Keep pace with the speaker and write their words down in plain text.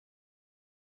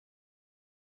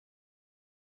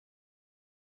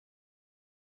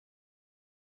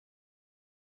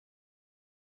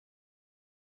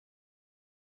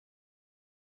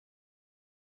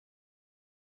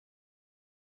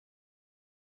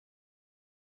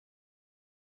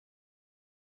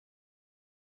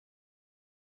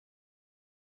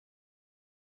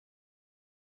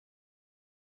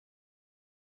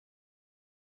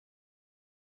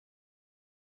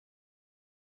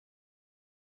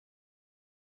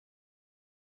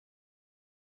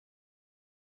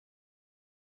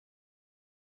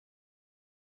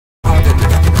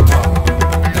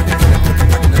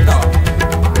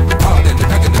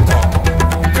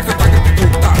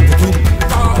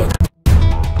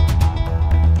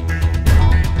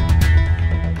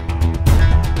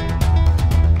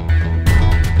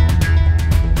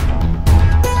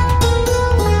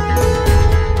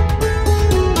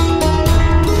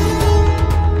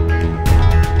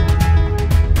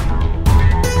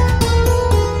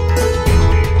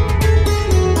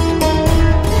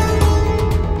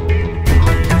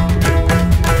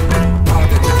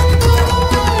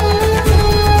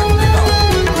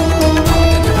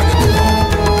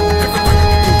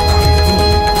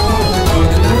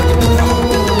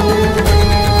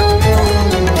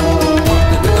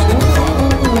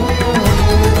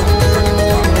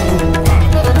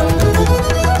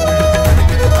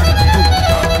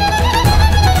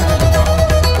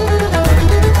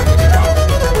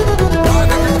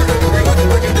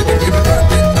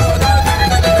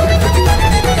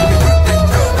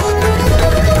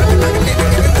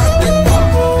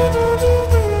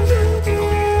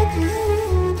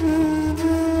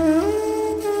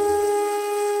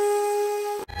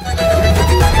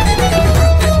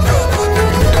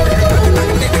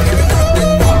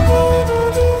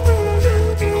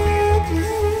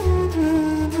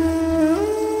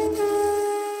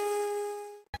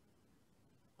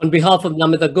On behalf of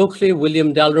Namita Gokhale,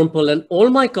 William Dalrymple, and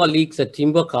all my colleagues at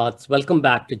Teamwork Arts, welcome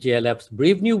back to JLF's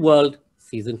Brave New World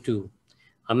Season 2.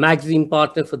 Our magazine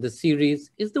partner for this series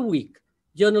is The Week,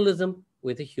 Journalism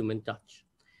with a Human Touch.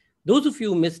 Those of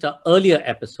you who missed our earlier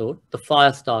episode, The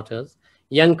Fire Starters,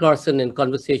 Jan Carson in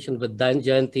conversation with Dan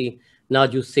Jayanti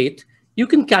Naju Seth, you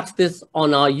can catch this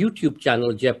on our YouTube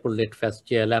channel, Jaipur Litfest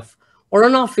JLF, or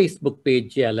on our Facebook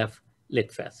page, JLF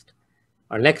Litfest.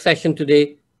 Our next session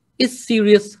today is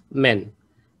Serious Men.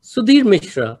 Sudhir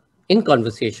Mishra in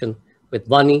conversation with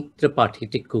Vani Tripathi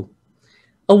Tikoo.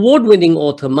 Award-winning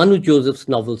author Manu Joseph's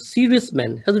novel Serious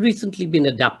Men has recently been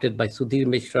adapted by Sudhir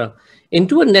Mishra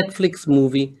into a Netflix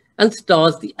movie and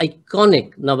stars the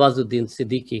iconic Nawazuddin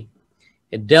Siddiqui.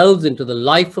 It delves into the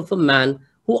life of a man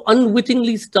who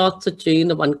unwittingly starts a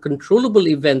chain of uncontrollable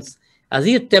events as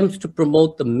he attempts to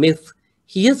promote the myth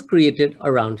he has created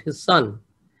around his son.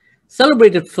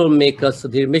 Celebrated filmmaker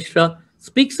Sudhir Mishra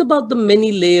speaks about the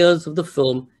many layers of the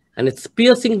film and its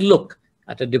piercing look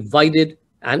at a divided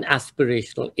and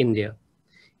aspirational India.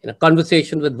 In a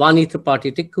conversation with Vani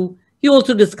Tripathi Tikoo, he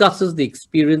also discusses the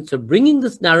experience of bringing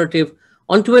this narrative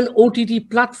onto an OTT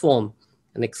platform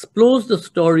and explores the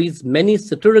story's many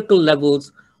satirical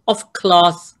levels of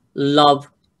class,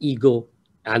 love, ego,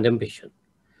 and ambition.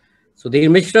 Sudhir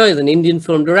Mishra is an Indian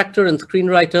film director and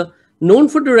screenwriter known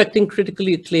for directing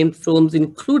critically acclaimed films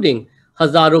including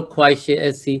Hazaro Khwaishe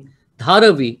Aisi,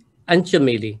 Dharavi, and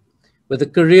Chameli. With a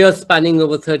career spanning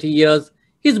over 30 years,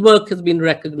 his work has been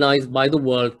recognized by the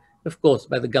world, of course,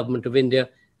 by the Government of India,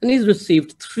 and he's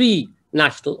received 3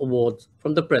 national awards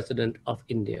from the President of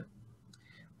India.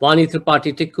 Vani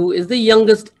Tripathi Tikoo is the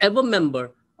youngest ever member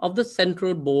of the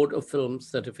Central Board of Film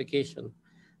Certification.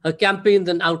 Her campaigns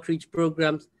and outreach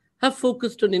programs have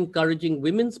focused on encouraging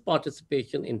women's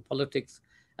participation in politics,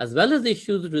 as well as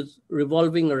issues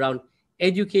revolving around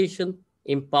education,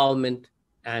 empowerment,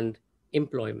 and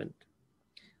employment.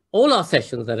 All our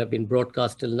sessions that have been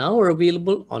broadcast till now are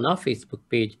available on our Facebook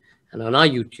page and on our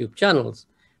YouTube channels.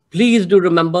 Please do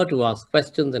remember to ask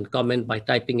questions and comment by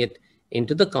typing it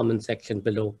into the comment section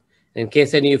below. In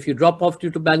case any of you drop off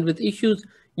due to bandwidth issues,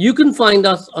 you can find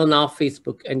us on our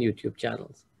Facebook and YouTube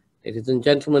channels. Ladies and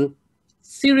gentlemen,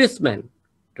 Serious Men,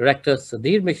 director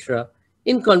Sudhir Mishra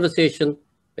in conversation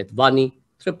with Vani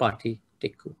Tripathi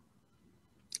Tikoo.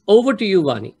 Over to you,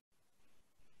 Vani.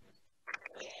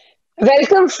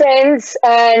 Welcome, friends,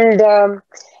 and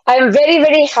I'm very,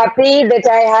 very happy that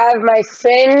I have my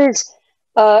friend,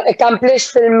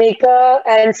 accomplished filmmaker,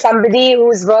 and somebody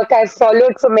whose work I've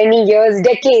followed for many years,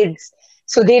 decades,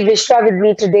 Sudhir Mishra, with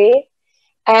me today.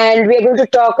 And we're going to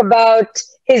talk about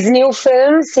his new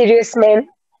film, Serious Men,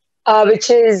 which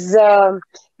is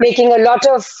making a lot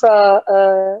of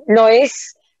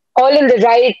noise, all in the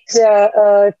right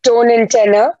tone and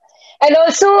tenor. And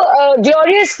also a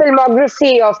glorious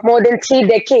filmography of more than 3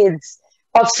 decades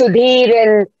of Sudhir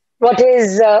and what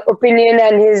his opinion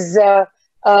and his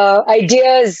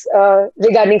ideas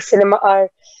regarding cinema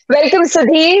are. Welcome,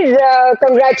 Sudhir.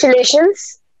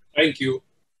 Congratulations. Thank you.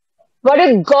 What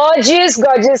a gorgeous,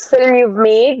 gorgeous film you've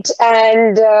made.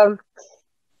 And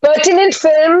pertinent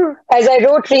film, as I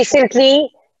wrote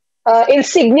recently,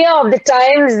 insignia of the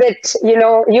times that,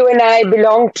 you and I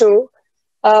belong to.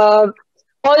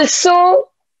 Also,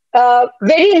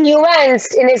 very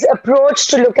nuanced in his approach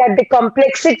to look at the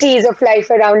complexities of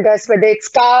life around us, whether it's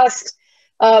caste,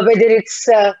 whether it's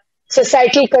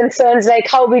societal concerns like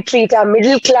how we treat our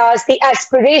middle class, the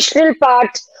aspirational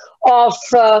part of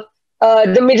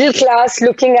the middle class,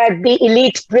 looking at the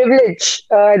elite privilege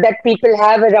that people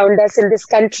have around us in this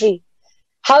country.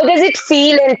 How does it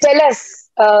feel? And tell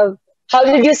us, how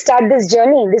did you start this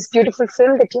journey, this beautiful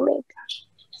film that you made?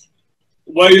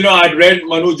 Well, I'd read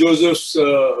Manu Joseph's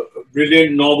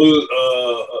brilliant novel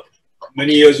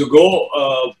many years ago,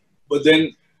 but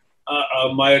then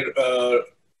my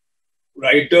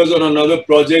writers on another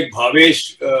project,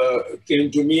 Bhavesh, came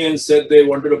to me and said they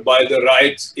wanted to buy the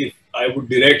rights if I would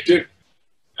direct it.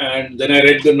 And then I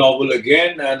read the novel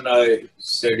again and I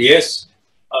said yes,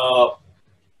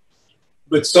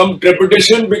 with some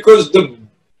trepidation, because the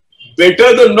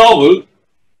better the novel,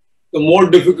 the more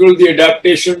difficult the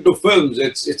adaptation to films.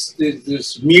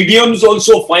 It's mediums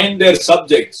also find their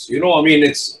subjects.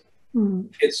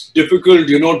 It's difficult,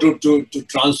 to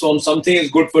transform. Something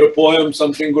is good for a poem,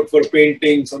 something good for a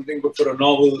painting, something good for a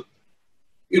novel.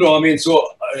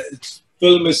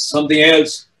 Film is something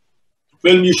else.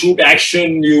 Film, you shoot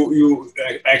action.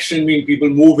 Action means people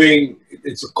moving.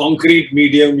 It's a concrete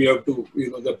medium. You have to,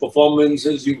 the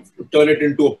performances. You turn it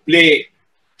into a play,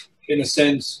 in a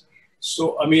sense.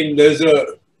 So,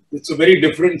 it's a very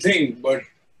different thing. But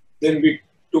then we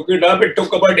took it up. It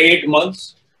took about 8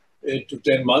 months, 8 to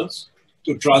 10 months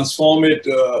to transform it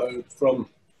from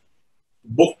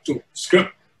book to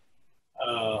script.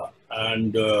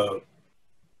 And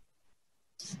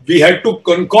we had to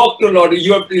concoct a lot.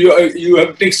 You have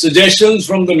to take suggestions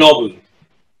from the novel.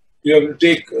 You have to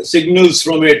take signals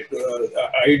from it,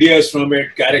 ideas from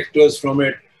it, characters from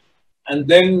it, and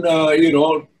then,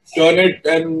 turn it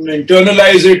and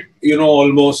internalize it,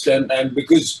 almost. And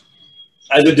because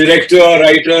as a director or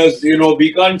writers,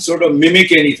 we can't sort of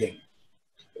mimic anything.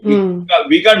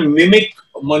 We can't mimic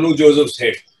Manu Joseph's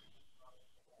head.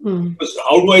 Because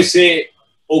how do I say,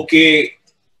 okay,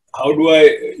 how do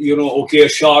I, okay a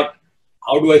shot?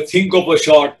 How do I think of a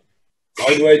shot?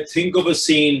 How do I think of a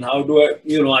scene? How do I,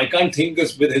 I can't think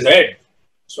this with his head.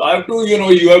 So I have to,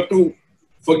 you have to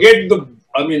forget the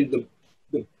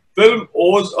film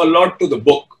owes a lot to the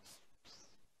book.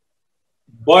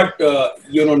 But,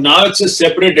 now it's a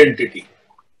separate entity.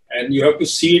 And you have to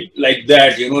see it like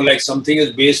that, like something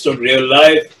is based on real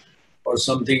life or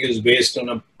something is based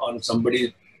on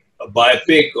somebody, a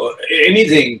biopic or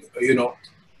anything,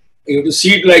 You have to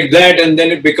see it like that, and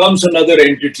then it becomes another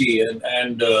entity.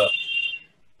 And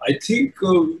I think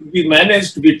we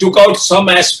managed. We took out some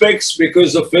aspects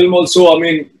because the film also.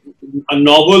 A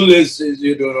novel goes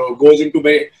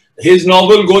into his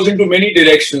novel goes into many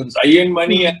directions. Ayan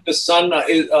Mani and the Sun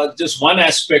is just one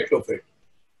aspect of it.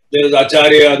 There's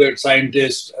Acharya, the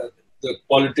scientist, the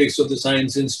politics of the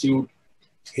Science Institute,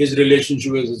 his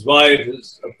relationship with his wife,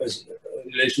 his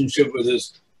relationship with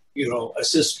his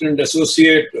assistant,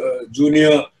 associate,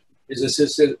 junior, his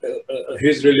assistant,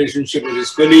 his relationship with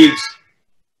his colleagues.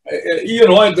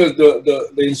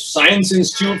 The Science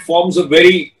Institute forms a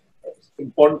very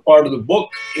important part of the book.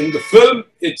 In the film,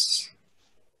 it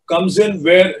comes in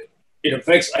where it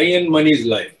affects Ayan Mani's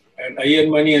life and Ayan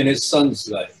Mani and his son's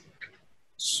life.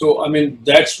 So,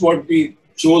 that's what we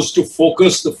chose to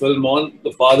focus the film on,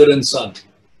 the father and son.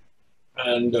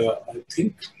 And I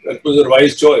think that was a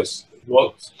wise choice. It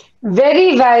works.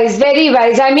 Very wise, very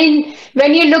wise.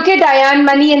 When you look at Ayan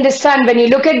Mani and the Sun, when you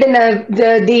look at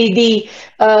the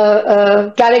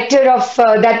character of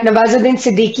that Nawazuddin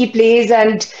Siddiqui plays,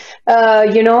 and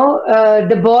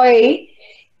the boy,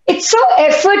 it's so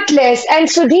effortless. And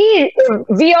Sudhir,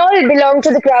 we all belong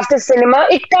to the craft of cinema.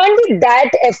 It can't be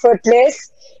that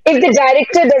effortless if the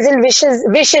director doesn't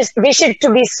wish it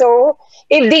to be so.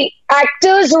 If the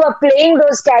actors who are playing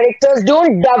those characters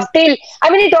don't dovetail,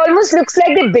 it almost looks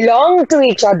like they belong to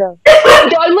each other.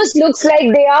 It almost looks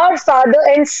like they are father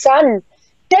and son.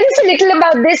 Tell us a little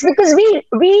about this, because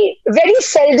we very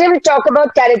seldom talk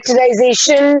about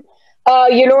characterization.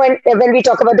 And when we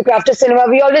talk about the craft of cinema,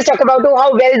 we always talk about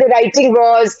how well the writing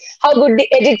was, how good the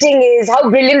editing is, how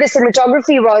brilliant the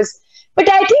cinematography was. But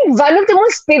I think one of the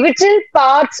most pivotal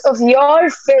parts of your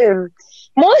film,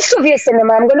 most of your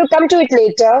cinema, I'm going to come to it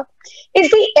later, is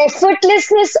the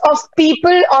effortlessness of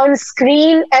people on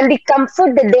screen and the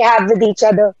comfort that they have with each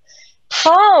other.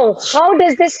 How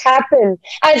does this happen?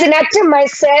 As an actor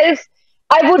myself,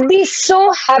 I would be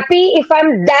so happy if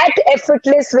I'm that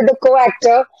effortless with the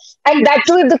co-actor, and that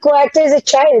too if the co-actor is a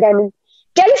child.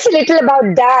 Tell us a little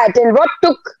about that and what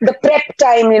took the prep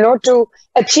time, to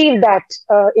achieve that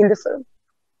in the film.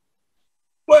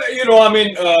 Well,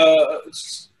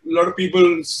 a lot of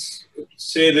people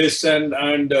say this,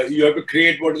 and you have to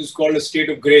create what is called a state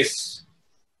of grace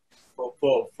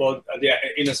for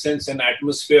in a sense, an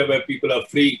atmosphere where people are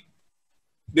free.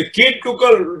 The kid took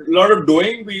a lot of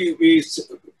doing. We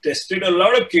tested a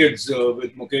lot of kids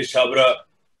with Mukesh Habra,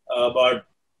 about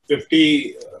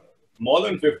 50, more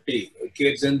than 50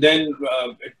 kids. And then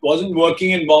it wasn't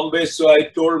working in Bombay. So I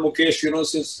told Mukesh,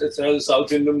 since it has a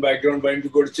South Indian background, why don't you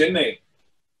go to Chennai?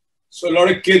 So a lot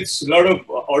of kids, a lot of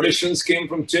auditions came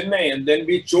from Chennai. And then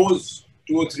we chose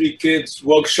 2 or 3 kids,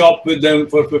 workshop with them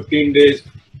for 15 days,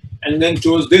 and then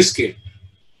chose this kid.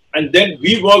 And then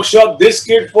we workshopped this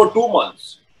kid for 2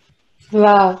 months.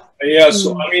 Wow. Yeah,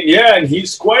 so and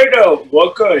he's quite a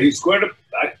worker. He's quite an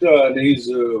actor, and he's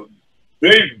a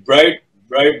very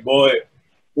bright boy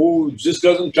who just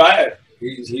doesn't tire.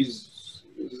 He's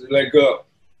like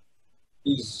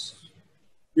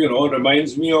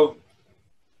reminds me of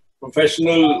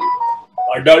professional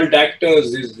adult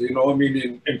actors.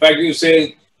 In fact, you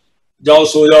say, "Jao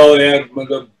so jao,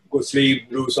 yaar, go sleep,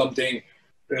 do something,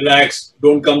 relax,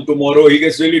 don't come tomorrow." He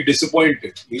gets really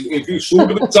disappointed. If you shoot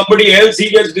with somebody else, he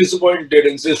gets disappointed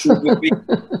and says, "Shoot with me."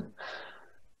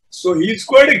 So he's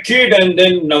quite a kid, and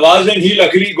then Nawaz and he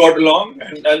luckily got along.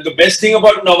 And the best thing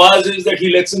about Nawaz is that he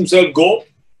lets himself go.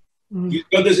 He's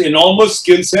got this enormous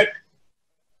skill set.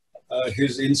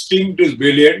 His instinct is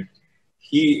brilliant.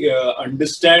 he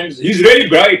understands. He's really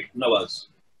bright, Nawaz.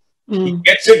 He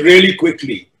gets it really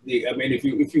quickly. I mean, if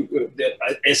you the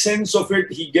essence of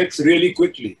it, he gets really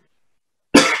quickly,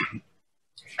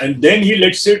 and then he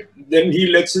lets it. Then he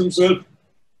lets himself.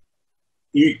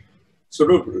 He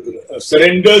sort of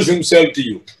surrenders himself to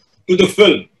you, to the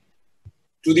film,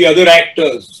 to the other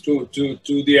actors, to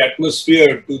the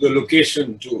atmosphere, to the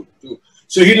location,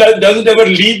 so he doesn't ever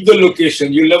leave the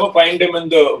location. You'll never find him in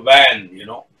the van, you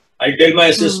know. I tell my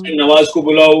assistant, Nawaz ko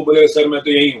bulao, bole, sir, main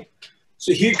to yahi hu.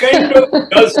 So he kind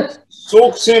of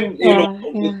soaks in,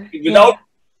 you know,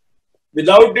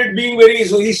 without it being very,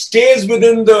 so he stays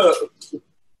within the,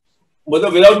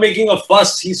 without making a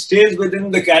fuss, he stays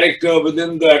within the character,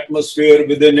 within the atmosphere,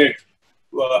 within it,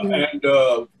 and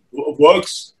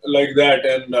works like that.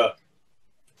 And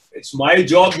it's my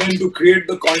job then to create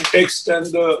the context and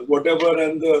the whatever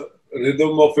and the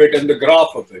rhythm of it and the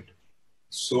graph of it.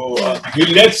 So he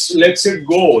lets it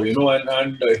go, you know,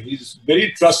 and he's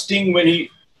very trusting when he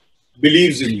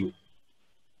believes in you.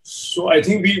 So I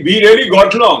think we really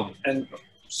got along, and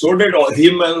so did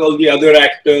him and all the other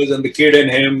actors and the kid and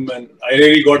him, and I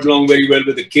really got along very well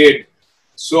with the kid.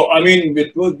 So I mean,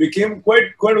 it became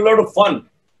quite a lot of fun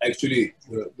actually.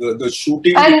 The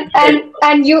shooting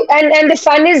and the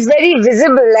fun is very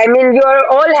visible. I mean, you are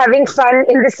all having fun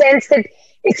in the sense that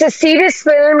it's a serious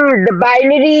film. The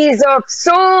binaries of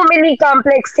so many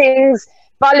complex things,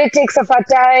 politics of our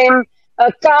time,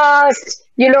 caste,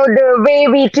 you know, the way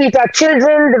we treat our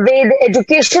children, the way the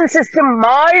education system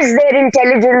mars their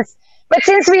intelligence. But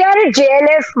since we are at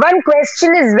JLF, one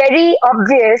question is very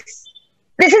obvious.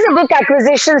 This is a book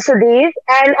acquisition, Sudhir,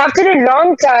 and after a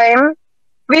long time,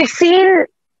 we've seen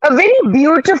a very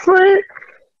beautiful,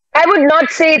 I would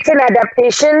not say it's an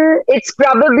adaptation, it's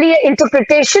probably an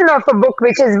interpretation of a book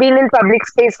which has been in public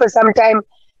space for some time,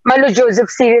 Manu Joseph,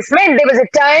 Serious Men. There was a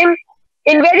time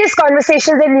in various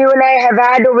conversations that you and I have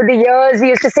had over the years, we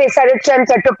used to say Sarat Chand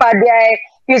Chattopadhyay,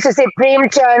 we used to say Prem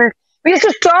Chand, we used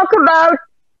to talk about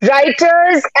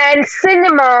writers and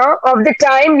cinema of the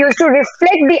time used to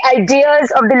reflect the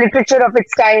ideas of the literature of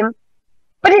its time.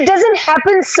 But it doesn't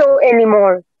happen so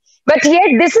anymore. But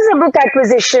yet, this is a book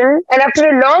acquisition, and after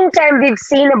a long time, we've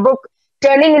seen a book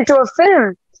turning into a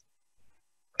film.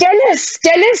 Tell us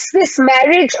this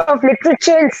marriage of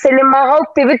literature and cinema, how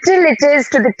pivotal it is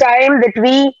to the time that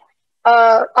we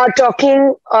are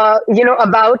talking,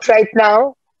 about right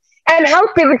now, and how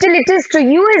pivotal it is to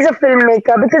you as a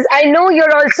filmmaker, because I know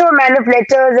you're also a man of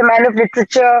letters, a man of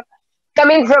literature,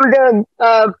 coming from the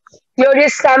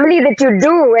glorious family that you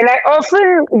do, and I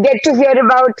often get to hear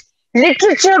about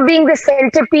literature being the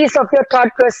centerpiece of your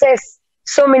thought process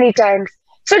so many times.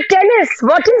 So tell us,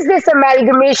 what is this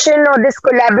amalgamation or this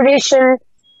collaboration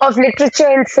of literature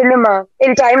and cinema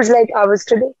in times like ours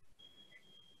today?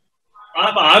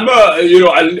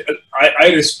 I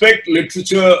respect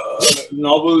literature,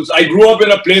 novels. I grew up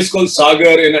in a place called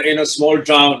Sagar in a small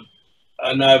town,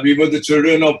 and we were the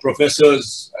children of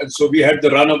professors, and so we had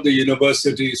the run of the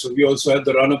university. So we also had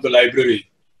the run of the library.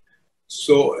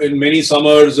 So in many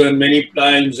summers and many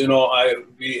times, you know, I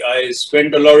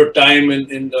spent a lot of time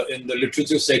in the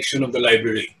literature section of the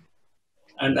library,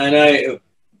 and I,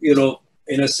 you know,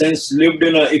 in a sense, lived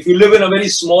in a. If you live in a very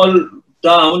small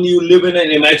town, you live in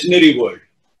an imaginary world.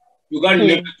 You can't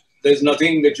live. There's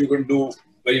nothing that you can do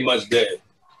very much there.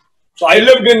 So I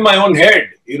lived in my own head,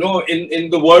 you know, in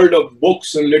the world of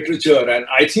books and literature, and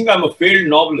I think I'm a failed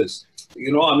novelist.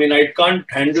 You know, I mean, I can't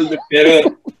handle the terror.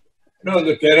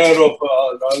 The terror of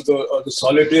the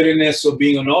solitariness of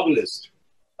being a novelist.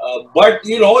 But,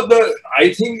 you know,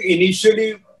 I think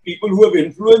initially people who have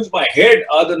influenced my head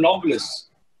are the novelists.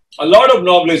 A lot of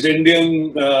novelists,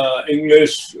 Indian,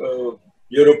 English,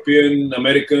 European,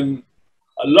 American,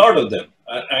 a lot of them.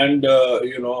 And,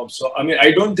 you know, so, I mean, I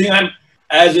don't think I'm,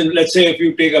 as in, let's say, if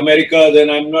you take America,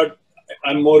 then I'm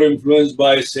more influenced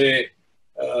by, say,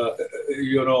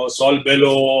 you know, Saul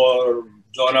Bellow or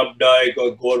John Updike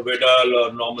or Gore Vidal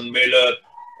or Norman Mailer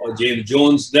or James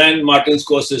Jones than Martin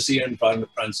Scorsese and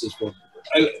Francis Ford.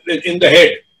 In the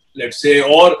head, let's say,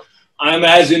 or I'm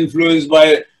as influenced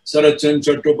by Sarat Chand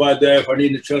Chattopadhyay,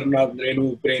 Vani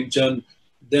Tripathi Prem Chand,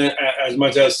 as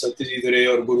much as Satyajit Ray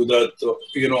or Guru Dutt,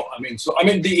 you know, I mean,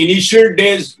 the initial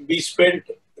days we spent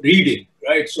reading,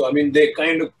 right? So, I mean, they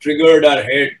kind of triggered our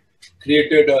head,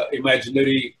 created an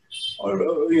imaginary,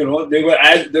 or, you know, they were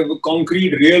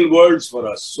concrete, real worlds for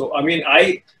us. So, I mean,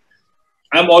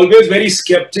 I'm always very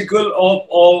skeptical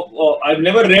of I've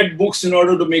never read books in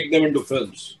order to make them into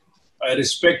films. I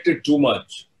respect it too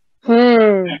much.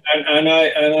 And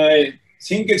I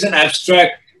think it's an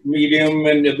abstract medium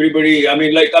and everybody,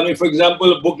 for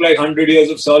example, a book like 100 Years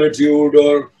of Solitude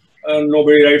or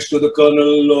Nobody Writes to the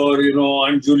Colonel or,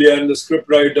 Aunt Julia and the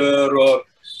Scriptwriter or,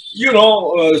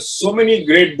 so many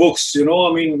great books, here,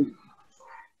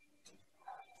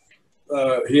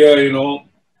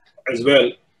 as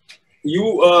well.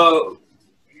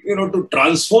 To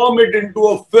transform it into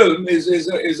a film is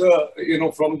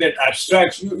a from that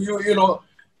abstract,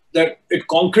 that it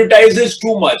concretizes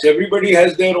too much. Everybody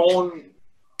has their own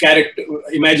character,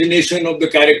 imagination of the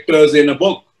characters in a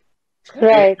book.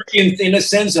 Right. In a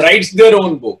sense, writes their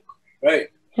own book, right?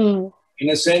 In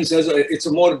a sense, it's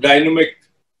a more dynamic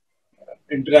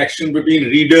interaction between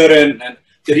reader and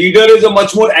the reader is a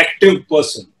much more active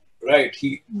person, right?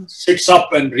 He sits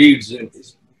up and reads, and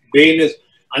his brain is,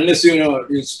 unless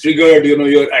it's triggered,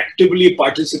 you're actively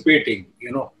participating.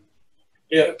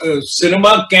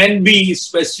 Cinema can be,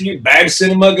 especially bad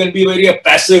cinema, can be a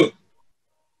passive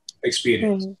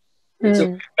experience. It's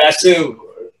a passive,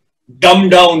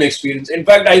 dumbed down experience. In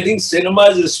fact, I think cinema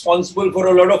is responsible for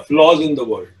a lot of flaws in the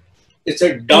world. It's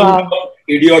a dumbed down,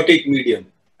 idiotic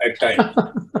medium at times.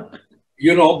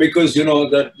 Because and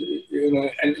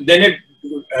then it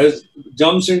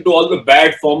jumps into all the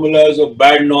bad formulas of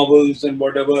bad novels and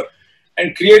whatever,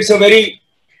 and creates a very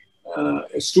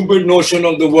stupid notion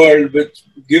of the world, which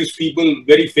gives people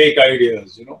very fake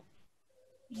ideas.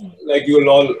 Like you'll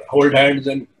all hold hands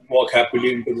and walk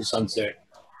happily into the sunset.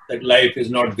 That life is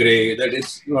not grey. That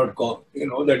it's not,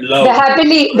 that love. The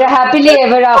happily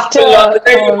ever after.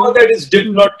 That is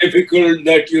not difficult.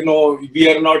 That we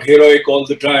are not heroic all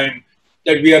the time.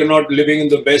 That we are not living in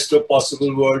the best of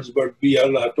possible worlds, but we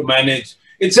all have to manage.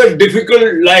 It's a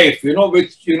difficult life,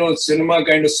 which cinema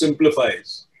kind of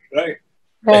simplifies, right?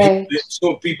 Right.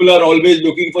 So people are always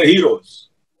looking for heroes,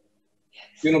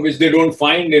 which they don't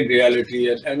find in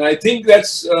reality. And I think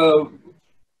that's,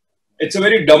 it's a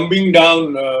very dumbing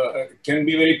down, can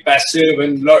be very passive,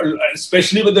 and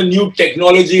especially with the new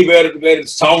technology where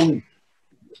sound,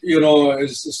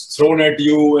 is thrown at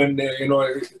you, and,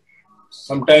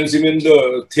 sometimes even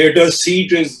the theater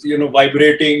seat is,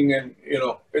 vibrating, and,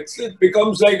 it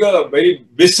becomes like a very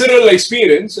visceral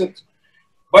experience.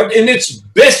 But at its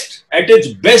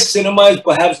best, cinema is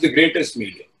perhaps the greatest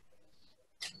medium.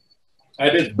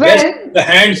 At its best,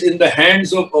 in the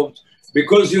hands of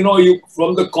because, you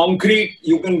from the concrete,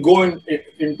 you can go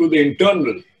into the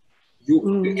internal.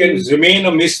 It can remain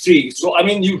a mystery. So,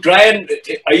 you try and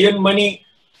Iron Money,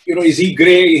 is he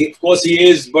grey? Of course he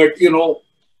is, but,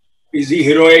 is he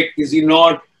heroic? Is he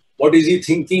not? What is he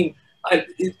thinking?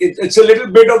 It's a little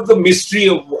bit of the mystery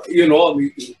of,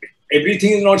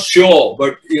 everything is not sure,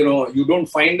 but, you don't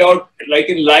find out, like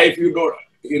in life, you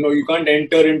can't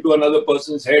enter into another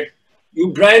person's head.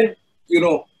 You try and,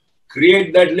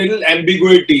 create that little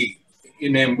ambiguity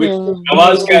in him, which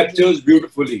Nawaz captures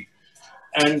beautifully.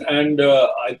 And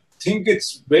I think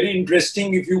it's very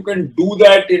interesting if you can do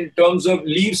that in terms of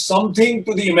leave something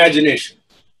to the imagination.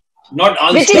 Not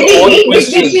answer all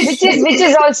questions. Which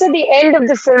is also the end of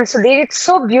the film, Sudhir. It's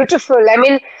so beautiful.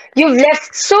 You've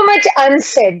left so much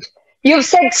unsaid. You've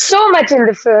said so much in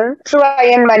the film through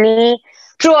Iron Money,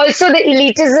 through also the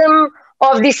elitism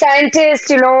of the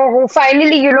scientist, who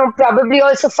finally, probably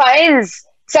also finds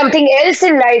something else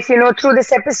in life, through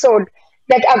this episode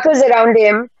that occurs around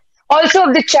him. Also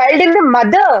of the child and the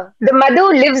mother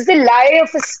who lives the lie of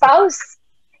a spouse,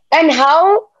 and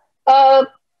how,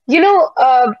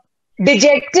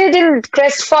 dejected and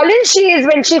crestfallen she is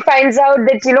when she finds out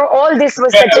that, all this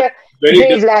was such a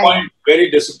grave lie.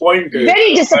 Very disappointed.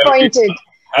 Very disappointed.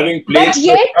 Having played,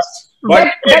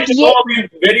 but yet,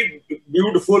 very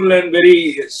beautiful and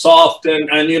very soft and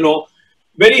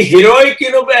very heroic.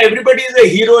 Everybody is a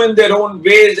hero in their own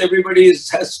ways. Everybody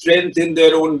has strength in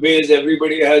their own ways.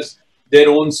 Everybody has their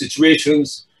own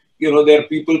situations. There are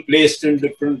people placed in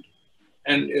different,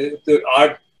 and the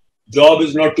art job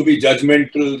is not to be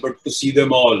judgmental, but to see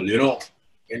them all,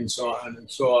 and so on. And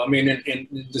so,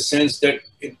 in the sense that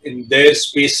in their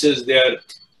spaces, they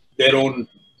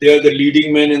are the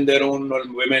leading men in their own, or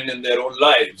women in their own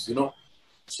lives,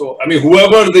 So,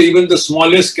 whoever, even the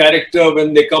smallest character,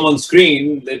 when they come on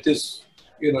screen, that is,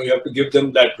 you have to give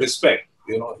them that respect,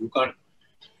 you can't.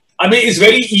 It's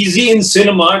very easy in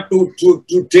cinema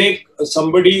to take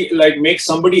somebody, make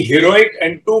somebody heroic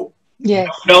and to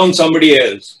knock down somebody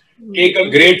else. Take a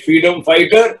great freedom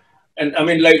fighter, and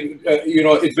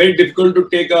it's very difficult to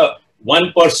take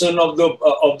one person of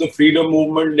the freedom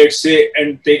movement, let's say,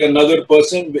 and take another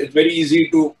person. It's very easy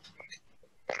to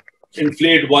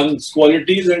inflate one's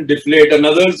qualities and deflate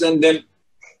another's, and then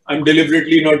I'm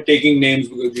deliberately not taking names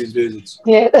because these days it's,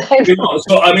 Yeah.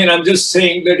 so I mean, I'm just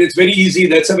saying that it's very easy.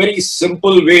 That's a very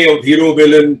simple way of hero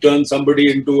villain turn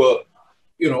somebody into a,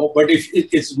 but if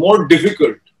it's more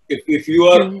difficult if you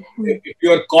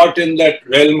are caught in that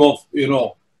realm of,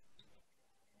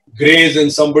 grays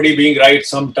and somebody being right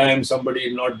sometime,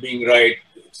 somebody not being right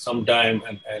sometime,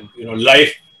 and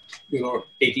life,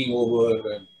 taking over.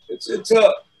 And it's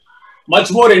a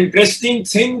much more interesting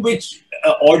thing which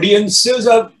audiences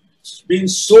have been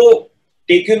so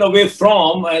taken away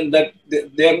from, and that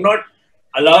they are not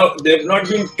allowed, they have not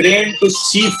been trained to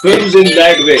see films in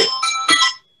that way.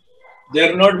 They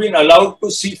are not been allowed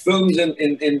to see films in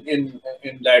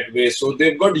that way. So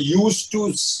they've got used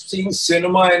to seeing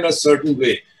cinema in a certain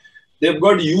way. They've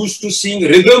got used to seeing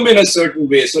rhythm in a certain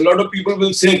way. So a lot of people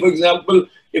will say, for example,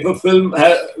 if a film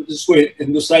has, जिसको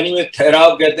हिंदुस्तानी में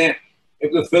ठहराव कहते हैं,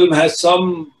 if the film has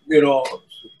some,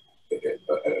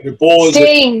 repose,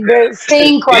 the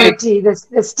staying quality,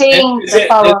 the staying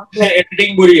power.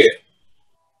 Editing बुरी है.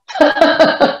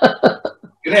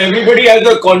 Everybody has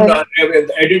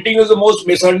editing is the most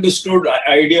misunderstood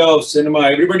idea of cinema.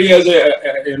 Everybody has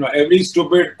every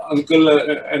stupid uncle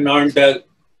and aunt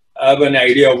have an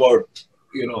idea about,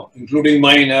 including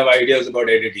mine, have ideas about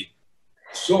editing.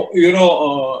 So,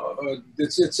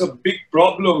 it's a big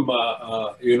problem,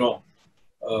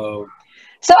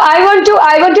 So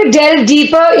I want to delve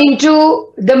deeper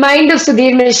into the mind of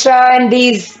Sudhir Mishra and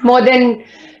these more than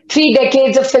 3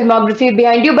 decades of filmography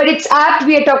behind you. But it's apt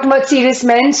we are talking about serious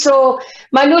men. So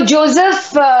Manu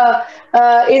Joseph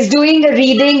is doing a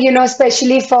reading,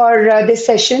 especially for this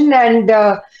session. And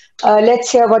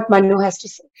let's hear what Manu has to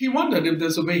say. He wondered if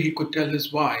there's a way he could tell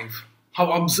his wife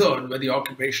how absurd were the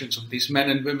occupations of these men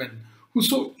and women who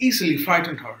so easily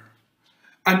frightened her.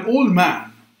 An old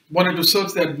man wanted to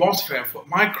search the atmosphere for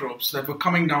microbes that were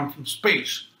coming down from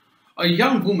space. A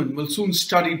young woman will soon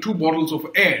study 2 bottles of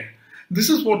air. This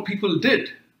is what people did.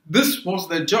 This was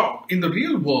their job. In the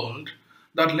real world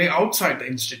that lay outside the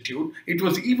institute, it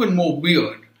was even more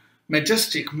weird.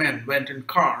 Majestic men went in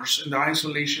cars in the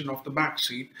isolation of the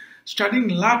backseat, studying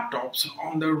laptops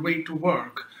on their way to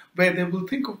work, where they will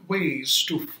think of ways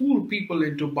to fool people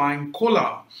into buying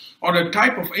cola, or a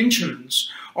type of insurance,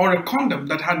 or a condom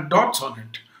that had dots on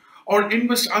it, or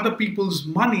invest other people's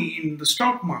money in the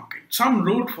stock market. Some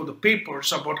wrote for the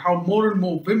papers about how more and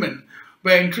more women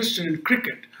were interested in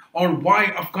cricket, or why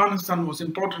Afghanistan was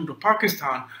important to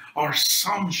Pakistan, or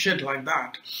some shit like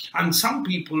that. And some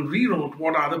people rewrote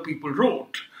what other people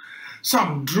wrote.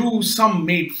 Some drew, some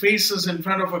made faces in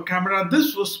front of a camera.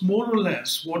 This was more or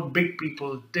less what big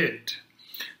people did.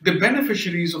 The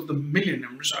beneficiaries of the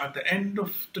millenniums at the end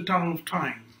of the tunnel of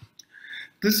time.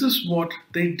 This is what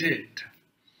they did.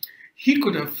 He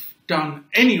could have done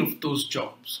any of those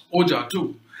jobs, Oja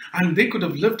too, and they could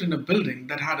have lived in a building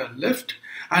that had a lift,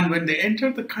 and when they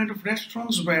entered the kind of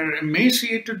restaurants where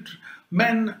emaciated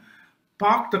men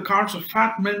parked the cars of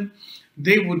fat men,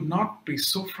 they would not be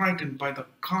so frightened by the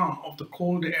calm of the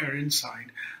cold air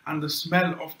inside and the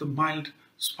smell of the mild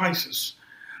spices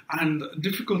and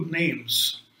difficult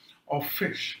names of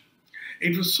fish.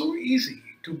 It was so easy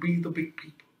to be the big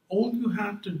people. All you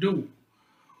had to do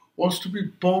was to be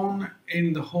born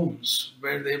in the homes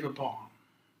where they were born.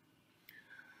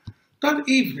 That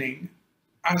evening,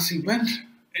 as he went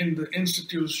in the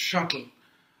Institute's shuttle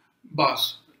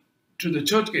bus to the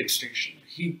Churchgate station,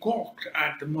 he gawked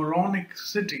at the moronic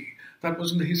city that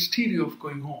was in the hysteria of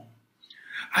going home,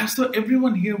 as though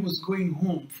everyone here was going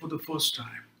home for the first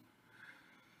time.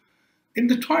 In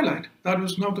the twilight, that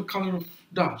was now the color of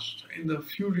dust. In the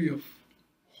fury of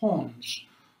horns,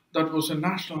 that was a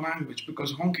national language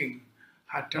because honking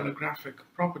had telegraphic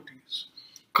properties.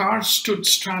 Cars stood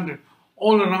stranded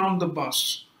all around the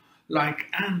bus like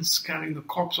ants carrying the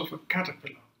corpse of a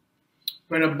caterpillar,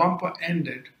 where a bumper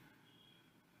ended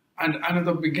and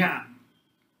another began.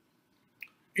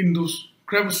 In those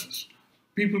crevices,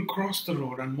 people crossed the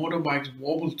road and motorbikes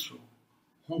wobbled through,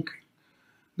 honking.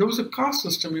 There was a caste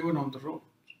system even on the road.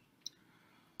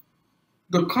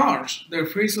 The cars, their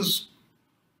faces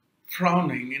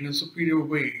frowning in a superior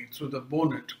way through the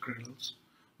bonnet grills,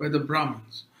 were the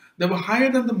Brahmins. They were higher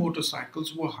than the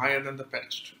motorcycles, were higher than the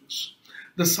pedestrians.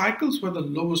 The cycles were the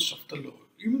lowest of the low.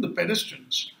 Even the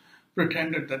pedestrians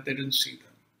pretended that they didn't see them.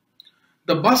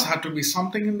 The bus had to be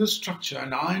something in the structure,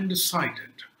 and Iron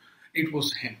decided it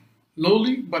was him,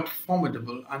 lowly but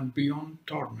formidable and beyond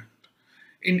torment.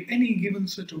 In any given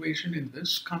situation in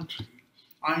this country,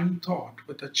 Iron thought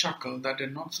with a chuckle that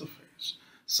did not suffice.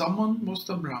 Someone was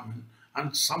the Brahmin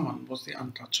and someone was the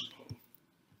untouchable.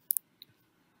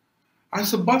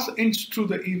 As the bus inched through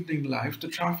the evening life, the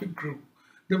traffic grew.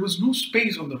 There was no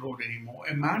space on the road anymore.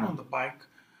 A man on the bike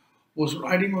was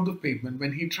riding on the pavement.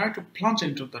 When he tried to plunge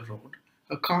into the road,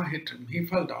 a car hit him. He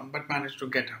fell down but managed to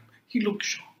get up. He looked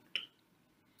shocked.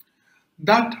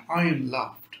 That Iron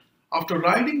loved. After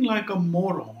riding like a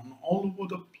moron all over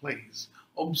the place,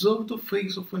 observe the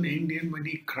face of an Indian when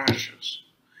he crashes.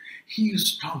 He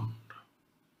is stunned.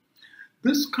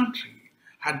 This country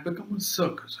had become a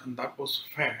circus, and that was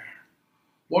fair.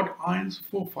 What Iron's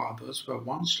forefathers were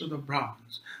once to the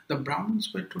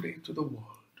Brahmins were today to the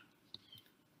world.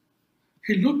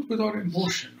 He looked without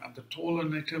emotion at the tall,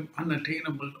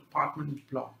 unattainable apartment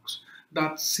blocks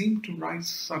that seemed to rise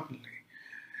suddenly.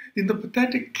 In the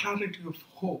pathetic clarity of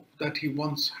hope that he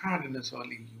once had in his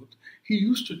early youth, he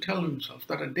used to tell himself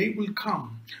that a day will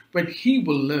come when he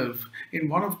will live in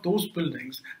one of those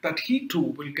buildings, that he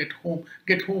too will get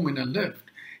home in a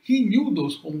lift. He knew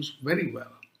those homes very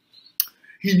well.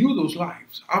 He knew those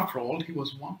lives. After all, he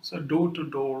was once a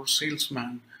door-to-door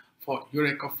salesman for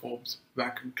Eureka Forbes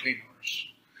vacuum cleaners.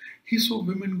 He saw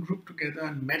women group together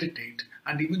and meditate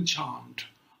and even chant,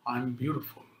 "I'm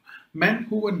beautiful." Men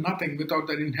who were nothing without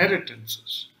their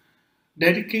inheritances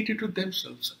dedicated to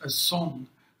themselves a song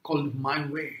called "My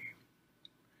Way."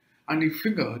 And he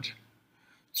figured,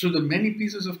 through the many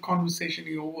pieces of conversation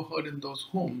he overheard in those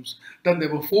homes, that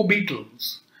there were 4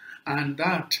 Beatles, and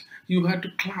that you had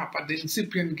to clap at the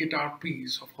incipient guitar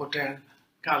piece of Hotel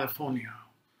California.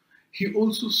 He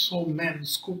also saw men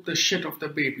scoop the shit off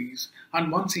their babies,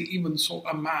 and once he even saw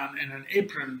a man in an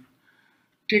apron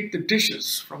take the dishes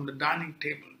from the dining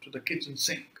table to the kitchen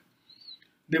sink.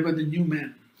 They were the new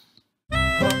men.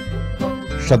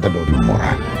 Shut the door, you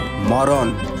moron.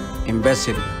 Moron,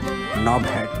 imbecile,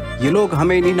 knobhead. ये लोग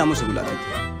हमें इन्हीं नामों से बुलाते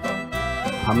थे.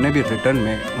 हमने भी रिटर्न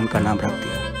में उनका नाम रख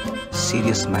दिया,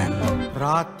 सीरियस मैन.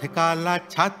 रात काला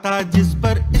छाता जिस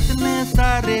पर इतने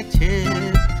सारे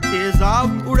छेद,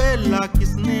 तेजाब उड़ेला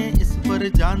किसने इस पर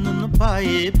जान न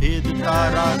पाए भेद.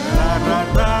 तारा रा रा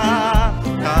रा,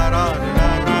 तारा रा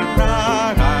रा रा,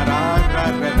 रा रा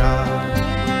रा रा.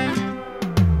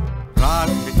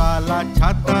 रात काला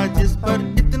छाता जिस पर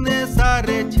इतने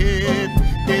सारे छेद,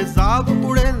 तेजाब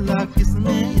उड़ेला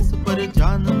किसने इस पर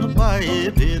जान न पाए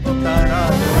भेद. तारा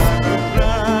रा रा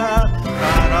रा,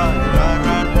 तारा रा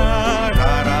रा रा,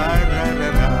 रा रा रा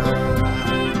रा.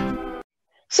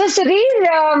 So,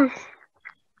 Sudhir,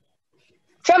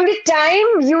 from the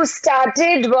time you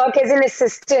started work as an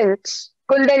assistant,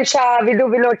 Kundan Shah, Vidhu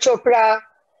Vinod Chopra,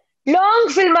 long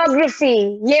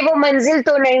filmography, Ye Wo Manzil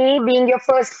To Nahi being your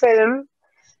first film,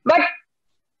 but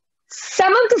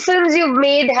some of the films you've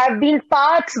made have been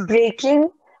path-breaking.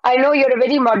 I know you're a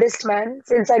very modest man,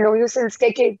 since I know you since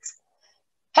decades.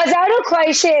 Hazaro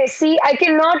Khwaishein Aisi, I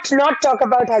cannot not talk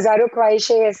about Hazaro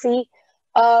Khwaishein Aisi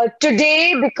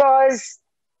today, because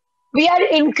we are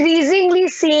increasingly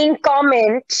seeing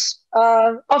comments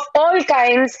of all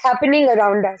kinds happening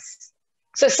around us.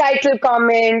 Societal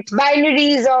comment,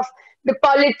 binaries of the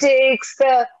politics,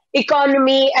 the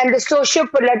economy, and the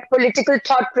socio-political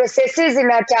thought processes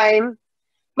in our time.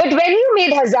 But when you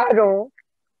made Hazaro,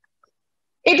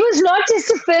 it was not just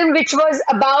a film which was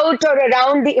about or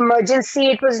around the emergency.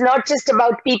 It was not just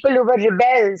about people who were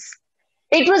rebels.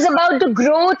 It was about the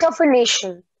growth of a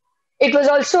nation. It was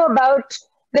also about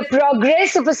the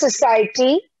progress of a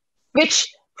society,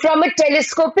 which from a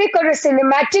telescopic or a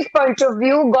cinematic point of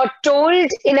view got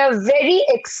told in a very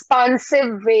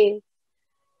expansive way.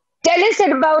 Tell us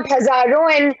about Hazaro,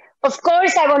 and of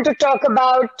course I want to talk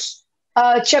about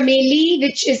Chameli,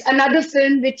 which is another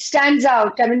film which stands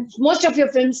out. I mean, most of your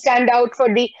films stand out for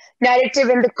the narrative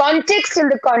and the context and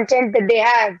the content that they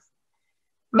have.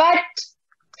 But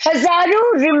Hazaro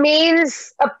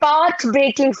remains a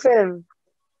path-breaking film,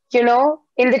 you know,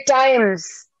 in the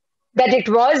times that it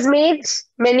was made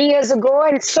many years ago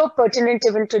and so pertinent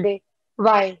even today.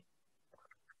 Why?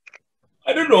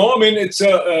 I don't know. I mean, it's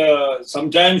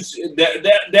sometimes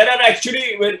there are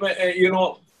actually, you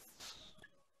know,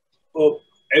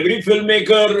 every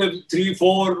filmmaker,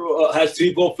 3-4 has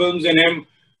 3-4 films in him,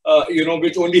 you know,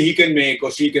 which only he can make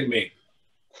or she can make,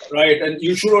 right? And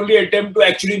you should only attempt to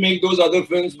actually make those other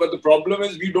films. But the problem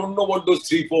is we don't know what those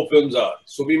 3-4 films are,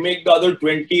 so we make the other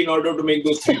 20 in order to make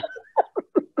those 3.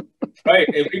 Right?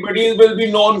 Everybody will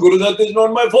be known. Gurudutt is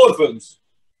known by 4 films,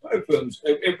 5 films.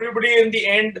 Everybody in the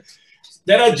end.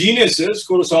 There are geniuses,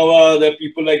 Kurosawa, there are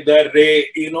people like that, Ray,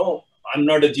 you know, I'm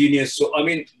not a genius. So, I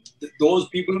mean, those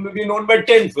people may be known by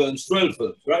 10 films, 12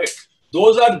 films, right?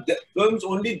 Those are the films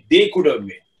only they could have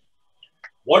made.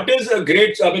 What is a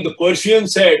great, I mean, the Persian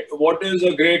said, what is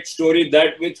a great story?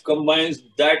 That which combines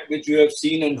that which you have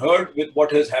seen and heard with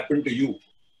what has happened to you.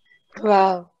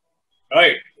 Wow.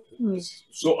 Right?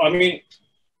 So, I mean,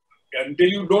 until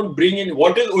you don't bring in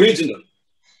what is original,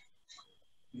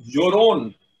 your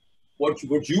own, what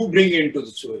you bring into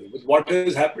the story, with what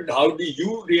has happened, how do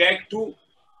you react to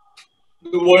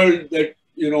the world that,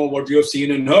 what you have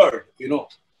seen and heard,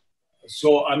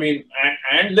 So, I mean,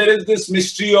 and there is this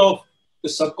mystery of the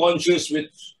subconscious,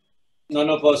 which none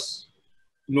of us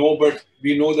know, but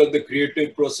we know that the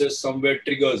creative process somewhere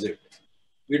triggers it.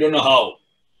 We don't know how,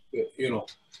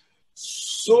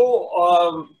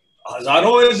 So,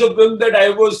 Hazaro is a film that I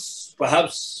was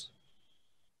perhaps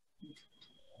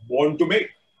born to make,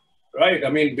 right? I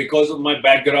mean, because of my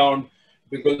background,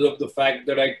 because of the fact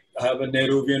that I have a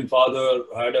Nehruvian father,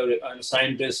 I had a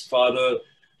scientist father,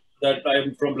 that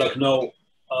I'm from Lucknow,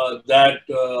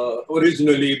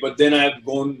 originally, but then I've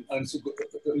gone and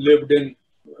lived in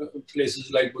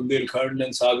places like Bundelkhand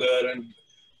and Sagar, and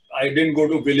I didn't go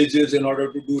to villages in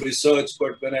order to do research,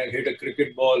 but when I hit a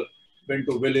cricket ball, went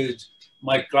to village.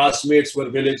 My classmates were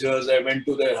villagers. I went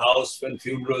to their house when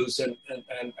funerals and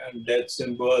deaths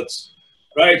and births,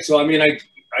 right? So, I mean,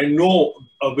 I know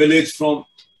a village from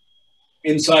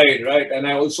inside, right? And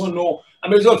I also know, I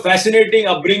mean, it's a fascinating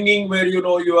upbringing where, you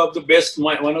have the best,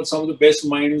 some of the best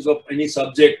minds of any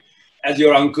subject as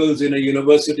your uncles in a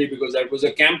university, because that was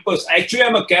a campus. Actually,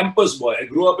 I'm a campus boy. I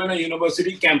grew up in a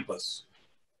university campus.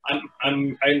 I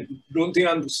don't think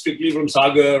I'm strictly from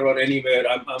Sagar or anywhere.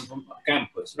 I'm from a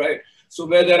campus, right? So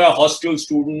where there are hostel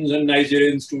students and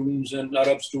Nigerian students and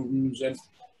Arab students and,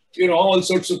 all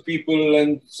sorts of people,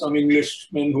 and some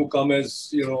Englishmen who come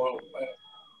as,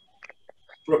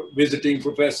 visiting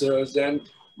professors, and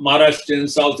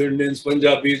Maharashtrians, South Indians,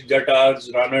 Punjabis, Jatars,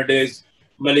 Ranades,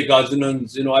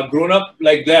 Mallikarjunans. I've grown up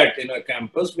like that in a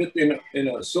campus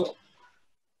so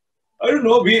I don't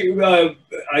know.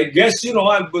 I guess,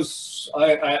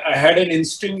 I had an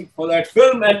instinct for that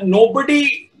film, and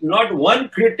not one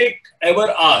critic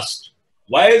ever asked,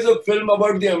 why is a film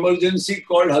about the emergency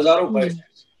called Hazaro Paise?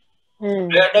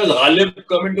 Where does Ghalib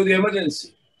come into the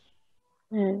emergency?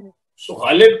 So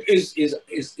Ghalib is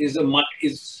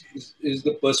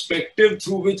the perspective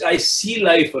through which I see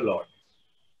life a lot.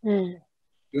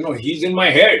 He's in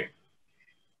my head.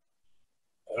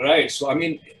 Right. So, I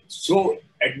mean,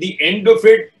 at the end of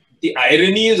it, the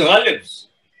irony is Ghalib's.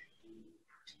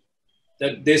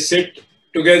 That they sit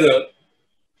together,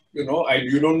 you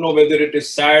don't know whether it is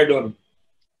sad or,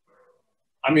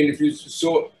 I mean,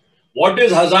 what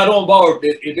is Hazaro about?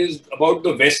 It is about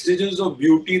the vestiges of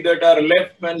beauty that are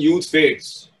left when youth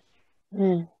fades.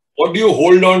 What do you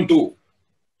hold on to?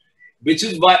 Which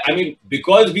is why, I mean,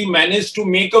 because we managed to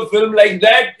make a film like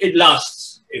that, it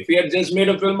lasts. If we had just made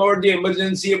a film about the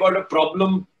emergency, about a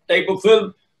problem type of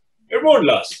film, it won't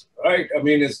last, right? I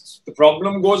mean, the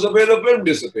problem goes away, the film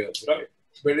disappears, right?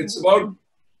 But it's about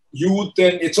youth,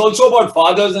 and it's also about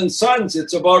fathers and sons.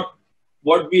 It's about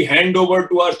what we hand over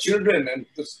to our children, and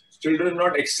the children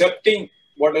not accepting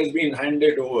what has been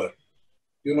handed over.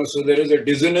 So there is a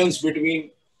dissonance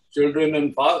between children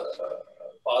and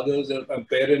fathers and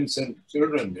parents and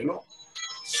children,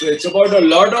 So it's about a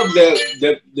lot of their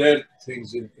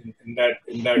things in that.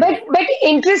 But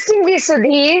interestingly,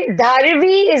 Sudhir,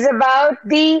 Dharavi is about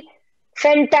the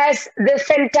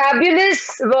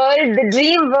fantabulous world, the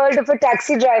dream world of a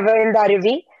taxi driver in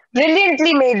Dharavi,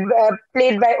 brilliantly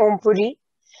played by Om Puri.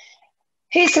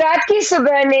 His Raat Ki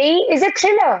Subah Nahi is a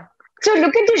thriller. So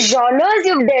look at the genres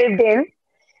you've delved in.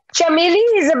 Chameli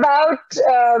is about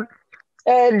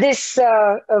this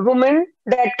woman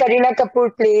that Kareena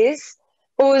Kapoor plays,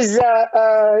 who's a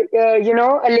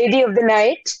lady of the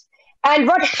night, and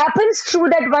what happens through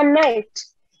that one night.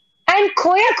 And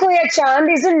Khoya Khoya Chand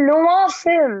is a Noah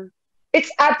film.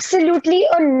 It's absolutely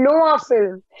a Noah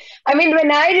film. I mean, when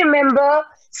I remember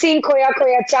seeing Khoya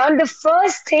Khoya Chand, the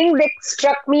first thing that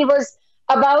struck me was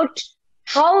about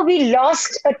how we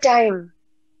lost a time.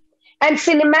 And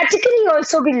cinematically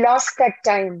also we lost that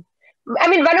time. I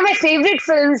mean, one of my favorite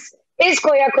films is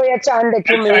Khoya Khoya Chand that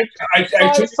you made.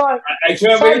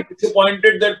 Actually, I'm very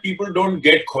disappointed that people don't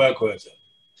get Khoya Khoya Chand.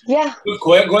 Yeah. Because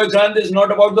Khoya Khoya Chand is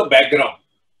not about the background.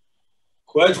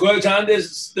 Khoya Khoya Chand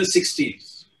is the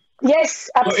 60s. Yes,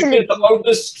 absolutely. So it is about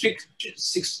the strict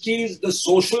 60s, the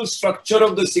social structure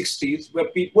of the 60s, where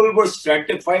people were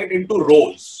stratified into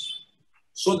roles.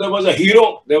 So there was a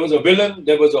hero, there was a villain,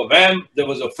 there was a vamp, there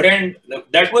was a friend.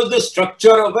 That was the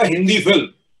structure of a Hindi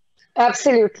film.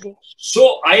 Absolutely.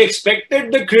 So I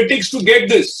expected the critics to get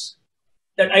this,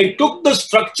 that I took the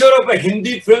structure of a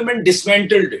Hindi film and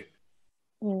dismantled it.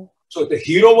 So the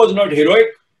hero was not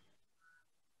heroic.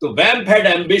 The vamp had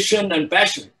ambition and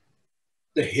passion.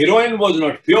 The heroine was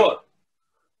not pure.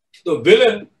 The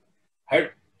villain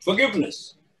had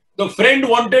forgiveness. The friend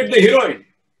wanted the heroine.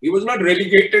 He was not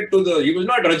relegated to he was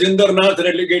not Rajendra Nath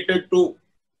relegated to,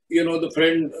 the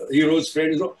friend, hero's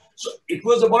friend. So it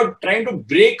was about trying to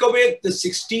break away. The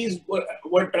 60s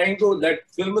were trying to, that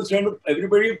film was trying to,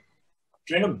 everybody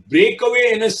trying to break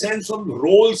away in a sense from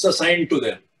roles assigned to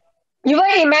them. You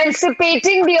were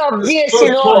emancipating the obvious,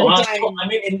 So, all the time. I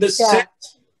mean, in the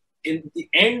sense, in the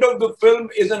end of the film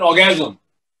is an orgasm.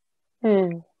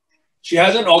 She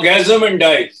has an orgasm and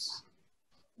dies.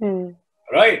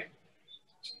 Right?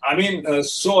 I mean,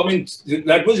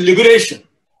 that was liberation.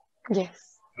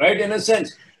 Yes. Right, in a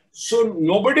sense. So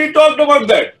nobody talked about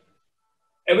that.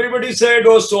 Everybody said,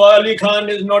 oh, Soha Ali Khan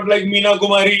is not like Meena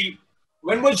Kumari.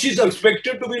 When was she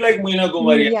expected to be like Meena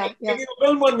Kumari? Yeah, I'm making a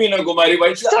film on Meena Kumari.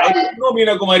 Why should I don't know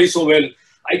Meena Kumari so well.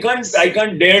 I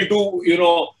can't dare to,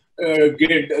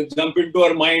 jump into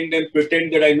her mind and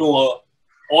pretend that I know her,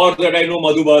 or that I know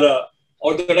Madhubala,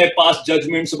 or that I pass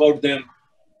judgments about them.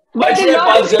 Why should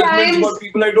I pass judgments about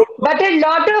people I don't know? But a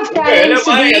lot of times,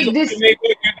 this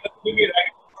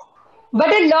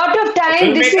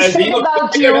is said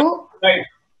about you. Right.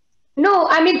 No,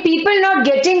 I mean, people not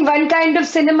getting one kind of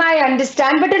cinema, I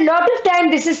understand, but a lot of time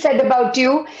this is said about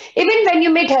you. Even when you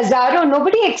made Hazaro,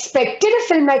 nobody expected a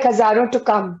film like Hazaro to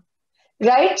come,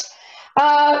 right?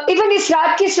 Even Is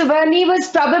Raat Ki Subhani was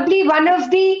probably one of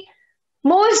the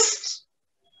most,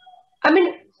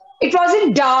 it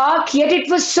wasn't dark, yet it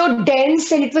was so dense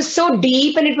and it was so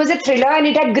deep and it was a thriller and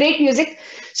it had great music.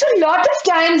 So a lot of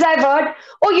times I've heard,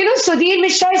 Sudhir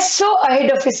Mishra is so ahead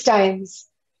of his times.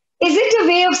 Is it a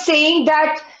way of saying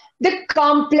that the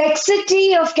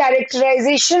complexity of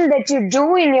characterization that you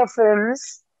do in your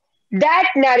films, that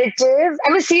narrative,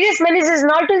 Serious Menace is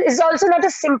also not a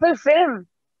simple film.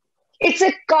 It's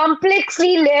a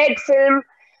complexly layered film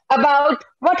about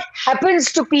what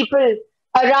happens to people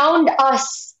around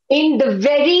us in the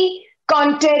very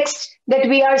context that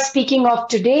we are speaking of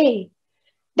today.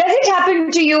 Does it happen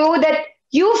to you that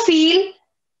you feel,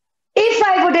 if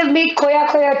I would have made Khoya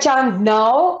Khoya Chand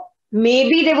now,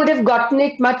 maybe they would have gotten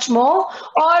it much more?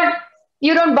 Or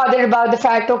you don't bother about the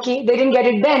fact, okay, they didn't get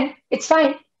it then, it's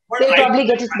fine. They'll probably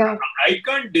get it now. I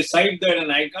can't decide that, and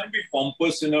I can't be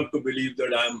pompous enough to believe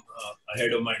that I'm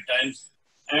ahead of my times.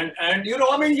 And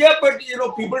but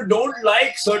people don't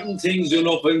like certain things,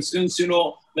 for instance,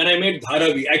 when I made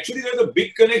Dharavi, actually there's a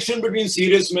big connection between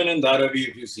Serious Men and Dharavi,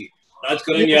 if you see.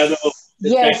 Rajkaran Yadav,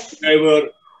 the taxi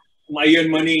driver, Mayan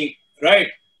Money, right?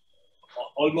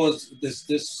 Almost this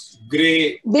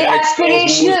grey. The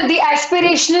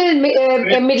aspirational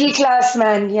middle class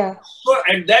man, yeah. So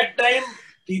at that time,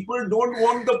 people don't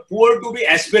want the poor to be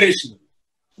aspirational.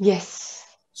 Yes.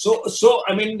 So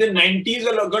in the 90s,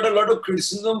 I got a lot of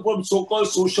criticism from so-called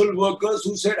social workers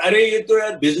who said, "Arey, ye to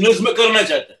yaar business mein karna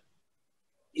chahta hai.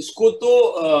 Isko to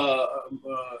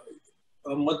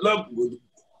मतलब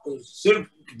सिर्फ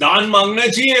दान मांगना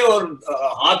चाहिए और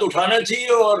हाथ उठाना चाहिए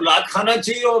और लात खाना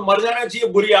चाहिए और मर जाना चाहिए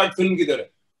बुरी आर्ट फिल्म की तरह."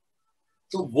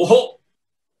 तो वो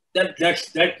that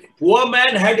poor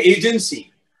man had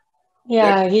agency.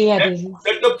 Yeah, he had agency.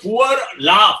 That the poor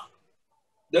laugh,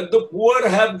 that the poor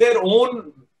have their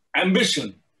own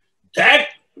ambition, that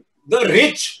the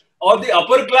rich or the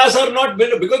upper class are not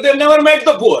because they've never met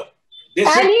the poor. They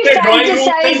sit in their drawing room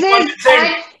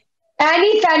and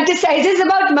he fantasizes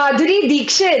about Madhuri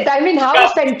Dixit. How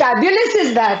fantabulous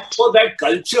is that? So that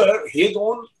culture,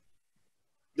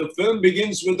 the film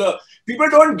begins with people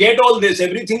don't get all this.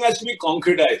 Everything has to be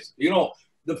concretized.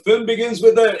 The film begins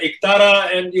with a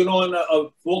Iktara and, and a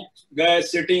folk guy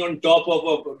sitting on top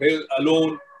of a hill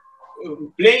alone,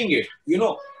 playing it.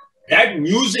 That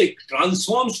music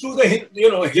transforms to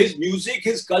his music,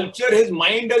 his culture, his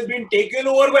mind has been taken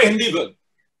over by Hindi film.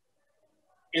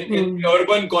 In the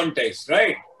urban context,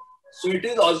 right? So it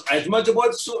is as much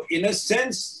about, so in a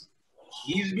sense,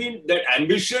 that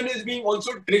ambition is being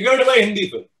also triggered by Hindi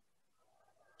film.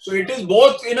 So it is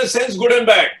both, in a sense, good and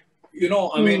bad. In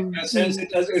a sense,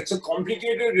 it's a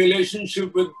complicated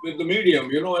relationship with the medium,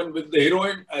 and with the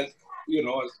heroine,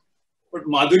 but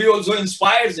Madhuri also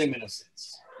inspires him in a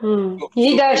sense.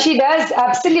 She does,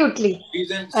 absolutely.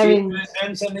 She's an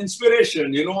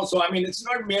inspiration, so it's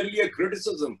not merely a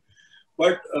criticism.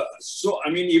 But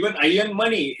even Ian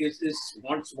Money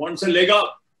wants a leg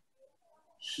up.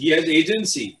 He has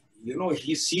agency.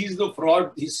 He sees the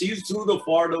fraud. He sees through the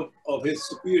fraud of his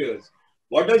superiors.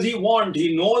 What does he want?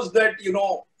 He knows that,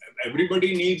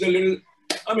 everybody needs a little.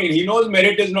 He knows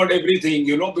merit is not everything,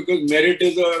 because merit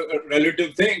is a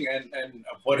relative thing. And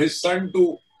for his son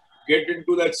to get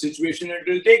into that situation, it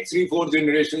will take 3-4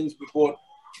 generations before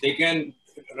they can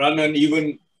run an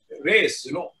even race,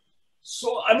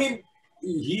 So,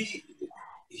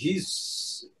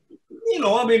 he's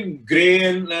I mean, grey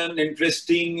and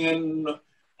interesting and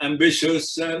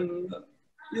ambitious and,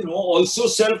 also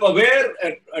self-aware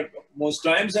at most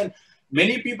times. And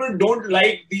many people don't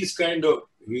like these kind of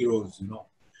heroes,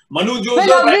 Manu Joseph.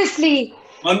 Well, obviously,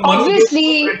 Manu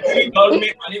obviously, Joseph actually called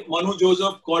me. Manu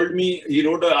Joseph called me. He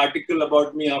wrote an article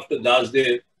about me after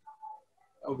Dasdev,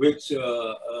 which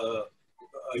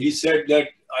he said that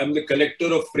I'm the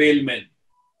collector of frail men.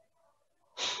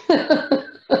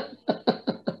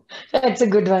 that's a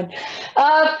good one.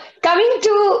 Coming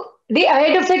to the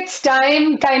ahead of its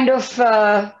time kind of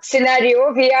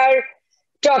scenario, we are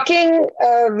talking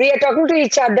to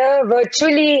each other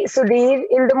virtually, Sudhir,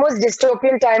 in the most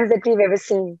dystopian times that we've ever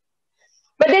seen.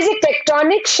 But there's a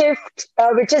tectonic shift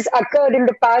which has occurred in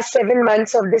the past 7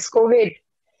 months of this COVID,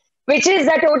 which is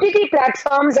that OTT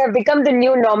platforms have become the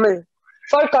new normal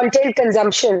for content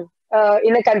consumption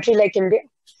in a country like India.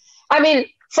 I mean,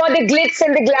 for the glitz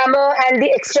and the glamour and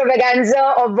the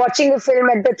extravaganza of watching a film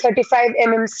at the 35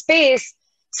 space,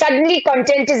 suddenly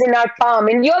content is in our palm.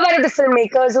 And you're one of the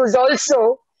filmmakers who's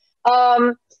also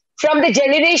from the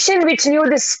generation which knew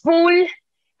the spool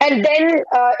and then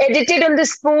edited on the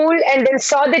spool and then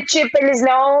saw the chip and is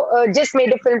now just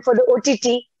made a film for the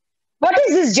OTT. What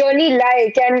is this journey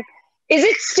like? And is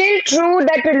it still true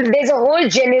that there's a whole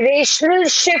generational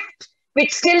shift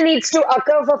which still needs to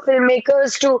occur for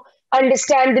filmmakers to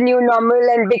understand the new normal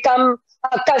and become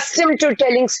accustomed to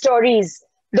telling stories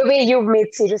the way you've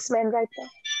made Serious Man right now?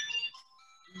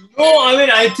 No, I mean,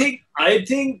 I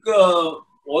think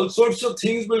all sorts of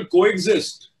things will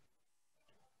coexist.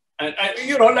 And,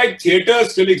 like theatre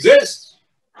still exists.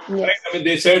 Yes. Right? I mean,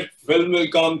 they said film will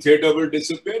come, theatre will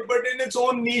disappear, but in its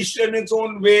own niche and its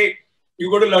own way. You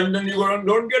go to London,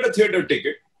 don't get a theatre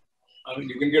ticket. I mean,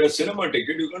 you can get a cinema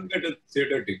ticket, you can't get a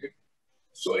theatre ticket.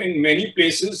 So in many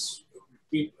places,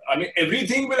 I mean,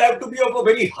 everything will have to be of a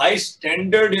very high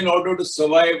standard in order to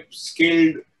survive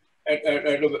skilled at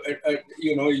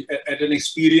an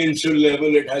experiential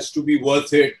level. It has to be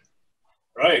worth it,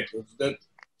 right? That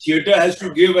theatre has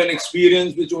to give an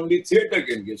experience which only theatre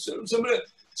can give. So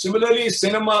similarly,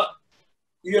 cinema,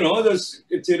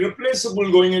 it's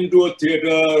irreplaceable going into a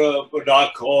theatre, a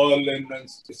dark hall and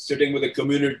sitting with a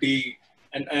community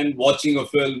and watching a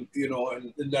film,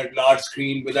 in that large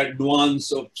screen with that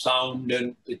nuance of sound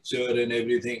and picture and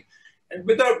everything. And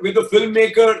with a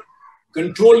filmmaker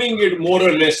controlling it more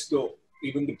or less, though,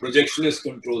 even the projectionist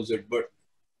controls it, but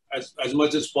as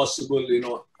much as possible,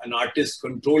 an artist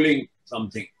controlling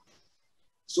something.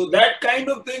 So that kind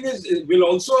of thing will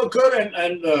also occur.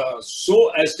 And so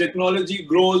as technology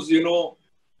grows, there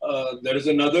is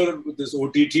this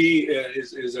OTT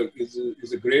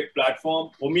is a great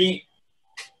platform. For me,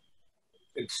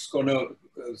 it's gonna,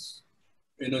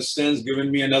 in a sense, given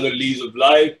me another lease of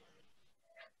life.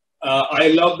 I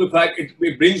love the fact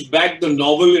it brings back the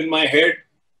novel in my head,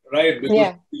 right?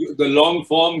 Because the long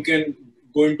form can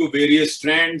go into various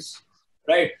strands,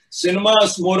 right? Cinema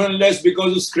is more or less,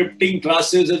 because of scripting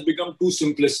classes, has become too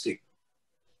simplistic.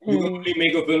 You can only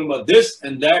make a film about this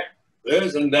and that,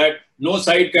 no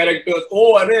side characters.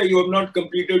 Oh, array, you have not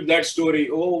completed that story.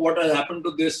 Oh, what has happened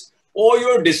to this? Oh,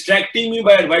 you're distracting me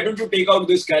by, why don't you take out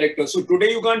this character? So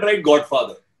today you can't write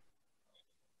Godfather.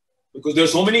 Because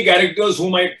there's so many characters who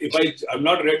might, if I've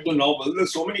not read the novel,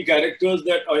 there's so many characters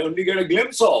that I only get a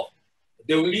glimpse of.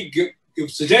 They only give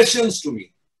suggestions to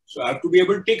me. So I have to be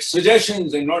able to take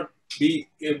suggestions and not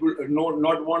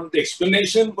want the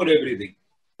explanation for everything.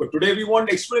 But today we want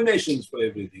explanations for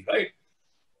everything, right?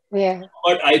 Yeah.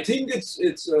 But I think it's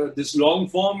this long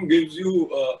form gives you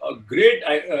a great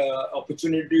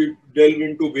opportunity to delve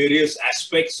into various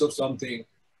aspects of something.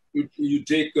 You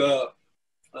take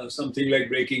something like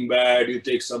Breaking Bad, you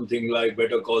take something like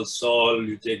Better Call Saul,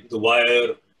 you take The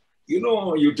Wire,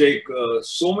 you take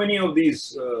so many of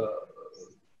these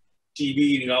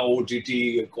TV,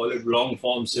 OTT, call it long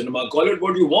form cinema, call it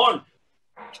what you want.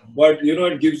 But,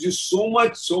 it gives you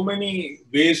so many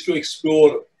ways to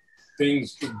explore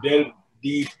things, to delve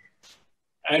deep.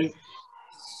 And,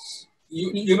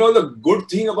 the good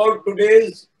thing about today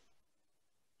is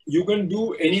you can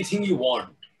do anything you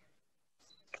want.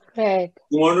 Right.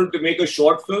 You wanted to make a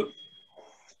short film,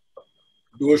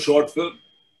 do a short film.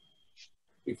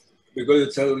 Because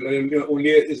it's only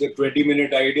is a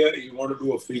 20-minute idea. You want to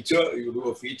do a feature, you do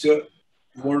a feature.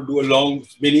 You want to do a long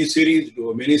mini-series,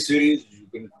 do a mini-series.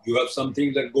 You have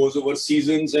something that goes over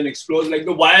seasons and explores. Like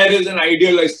The Wire is an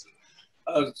idealized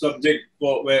subject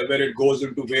where it goes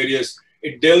into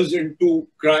it delves into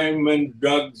crime and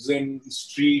drugs and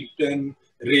street and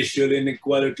racial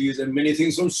inequalities and many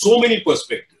things from so many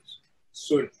perspectives.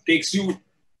 So it takes you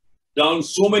down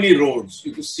so many roads.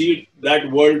 You could see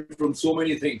that world from so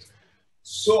many things.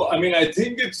 So, I mean, I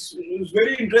think it's a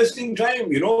very interesting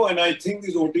time, and I think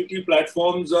these OTT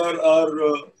platforms are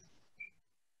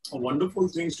wonderful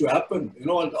things to happen, And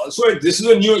also, this is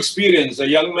a new experience. A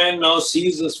young man now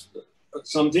sees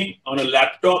something on a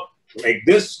laptop like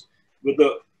this with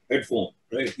a headphone,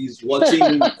 right? He's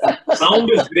watching,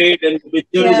 sound is great and the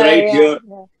picture is right here.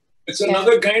 Yeah. It's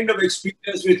another kind of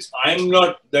experience which I'm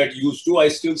not that used to. I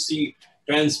still see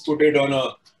transported on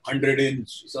a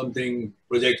 100-inch something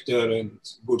projector and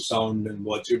good sound and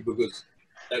watch it because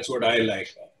that's what I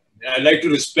like. I like to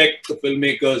respect the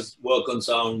filmmakers' work on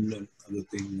sound and other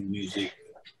things, music.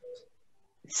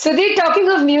 Sudhir, talking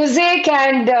of music,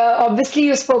 and obviously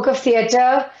you spoke of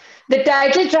theatre, the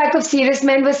title track of Serious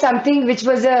Men was something which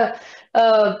was a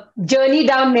journey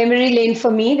down memory lane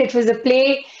for me. That was a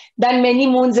play done many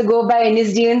moons ago by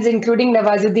NSDNs, including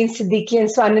Nawazuddin Siddiqui and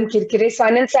Swanan Kirkire.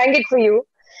 Swanan sang it for you.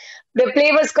 The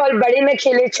play was called Bade Na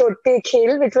Khele Chote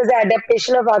Khel, which was an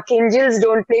adaptation of Archangels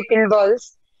Don't Play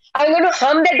Pinballs. I'm going to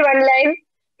hum that one line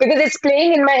because it's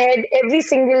playing in my head every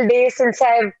single day since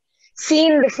I've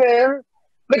seen the film,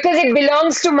 because it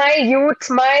belongs to my youth.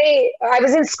 I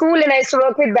was in school and I used to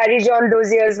work with Barry John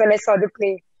those years when I saw the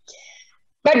play.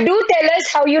 But do tell us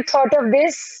how you thought of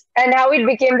this and how it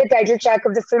became the title track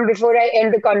of the film before I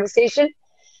end the conversation.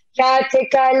 Raat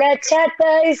kala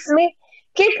chhata isme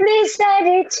kitne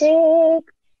sare chhek,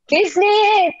 kisne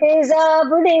hai tezab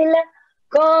udela,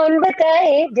 kaun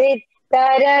bataye bhed,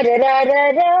 tara ra ra ra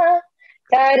ra,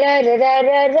 tara ra ra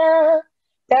ra ra,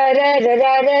 tara ra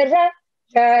ra ra ra,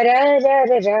 tara ra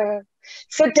ra ra.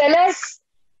 So tell us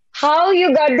how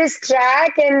you got this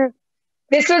track, and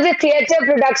this was a theatre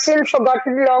production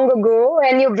forgotten long ago,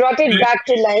 and you brought it back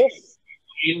to life.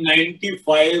 In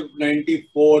 95,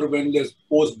 94, when this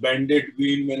post-Bandit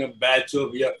Queen, when a batch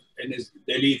of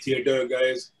Delhi theatre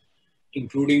guys,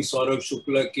 including Saurabh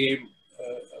Shukla, came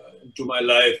into my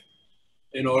life,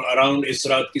 around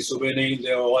Israt Ki Subah Nahi,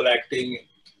 they were all acting.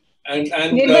 And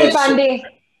Nirmal Pandey.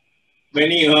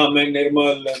 Many,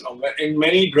 Nirmal, in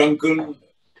many drunken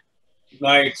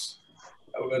nights,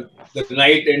 the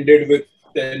night ended with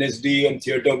the NSD and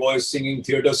theatre boys singing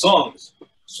theatre songs.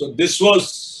 So this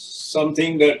was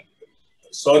something that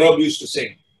Saurabh used to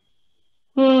sing.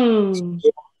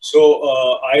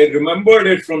 So I remembered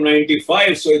it from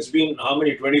 95. So it's been how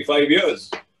many? 25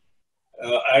 years.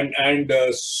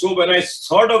 So when I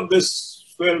thought of this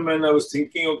film and I was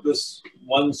thinking of this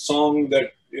one song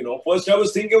that, first I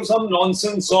was thinking of some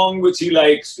nonsense song which he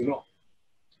likes, And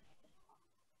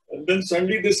then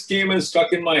suddenly this came and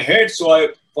stuck in my head. So I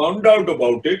found out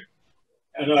about it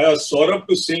and I asked Saurabh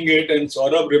to sing it, and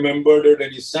Saurabh remembered it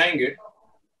and he sang it.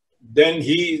 Then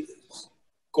he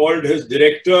called his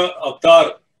director,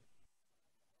 Avtar,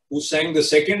 who sang the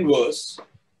second verse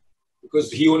because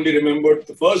he only remembered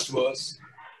the first verse.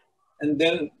 And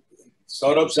then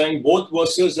Saurabh sang both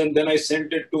verses, and then I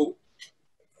sent it to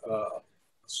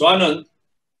Swanand,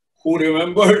 who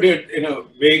remembered it in a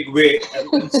vague way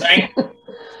and sang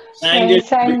it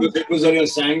because it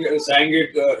was sang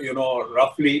it,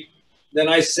 roughly. Then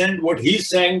I sent what he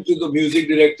sang to the music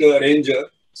director, arranger,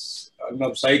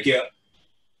 Saikia.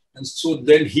 And so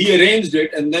then he arranged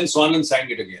it, and then Swanand sang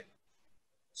it again.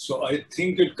 So I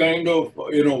think it kind of,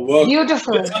 worked.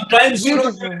 Beautiful. But sometimes,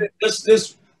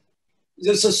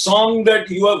 just a song that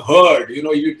you have heard,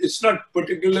 it's not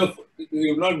particular,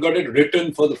 you've not got it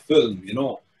written for the film,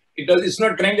 It's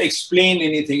not trying to explain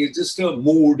anything. It's just a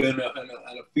mood and a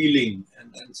feeling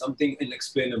and something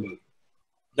inexplainable.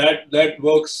 That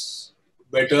works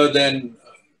better than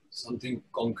something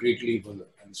concretely for the.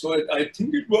 And so I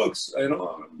think it works.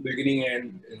 Beginning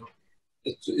and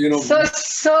So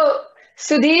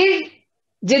Sudhir,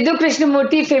 Jiddu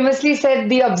Krishnamurti famously said,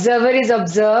 "The observer is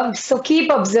observed." So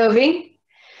keep observing.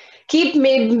 Keep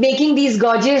making these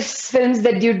gorgeous films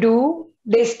that you do.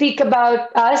 They speak about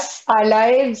us, our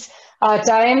lives, our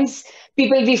times,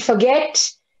 people we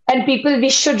forget, and people we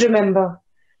should remember.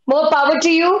 More power to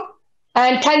you.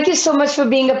 And thank you so much for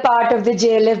being a part of the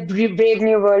JLF Brave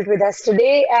New World with us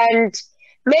today. And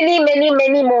many, many,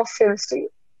 many more films to you.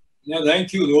 Yeah,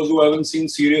 thank you. Those who haven't seen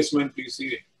Serious Men, please see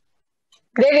it.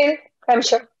 They will, I'm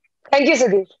sure. Thank you,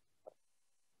 Sudhir.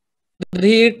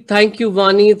 Sudhir, thank you,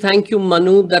 Vani. Thank you,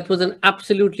 Manu. That was an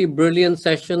absolutely brilliant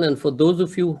session. And for those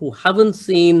of you who haven't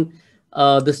seen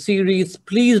the series,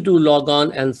 please do log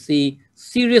on and see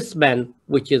Serious Men,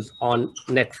 which is on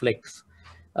Netflix.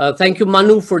 Thank you,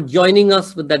 Manu, for joining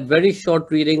us with that very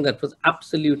short reading. That was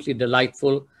absolutely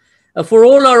delightful. For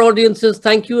all our audiences,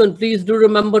 thank you. And please do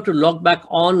remember to log back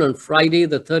on Friday,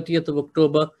 the 30th of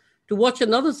October, to watch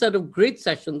another set of great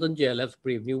sessions on JLF's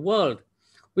Brave New World.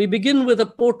 We begin with a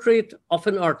portrait of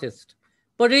an artist,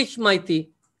 Paresh Maiti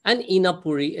and Ina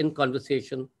Puri in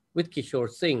conversation with Kishore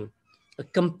Singh, a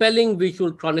compelling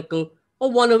visual chronicle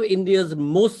of one of India's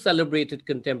most celebrated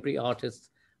contemporary artists.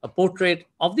 A portrait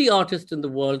of the artist in the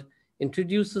world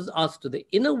introduces us to the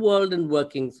inner world and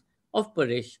workings of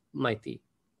Paresh Maiti.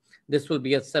 This will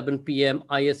be at 7 p.m.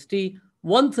 IST,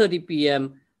 1:30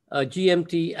 p.m.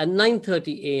 GMT, and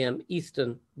 9:30 a.m.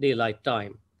 Eastern Daylight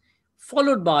Time,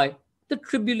 followed by The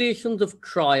Tribulations of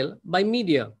Trial by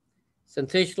Media.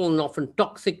 Sensational and often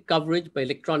toxic coverage by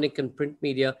electronic and print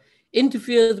media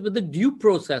interferes with the due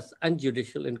process and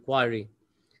judicial inquiry.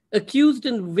 Accused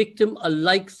and victim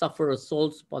alike suffer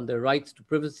assaults upon their rights to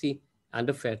privacy and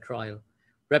a fair trial.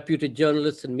 Reputed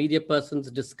journalists and media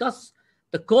persons discuss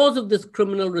the cause of this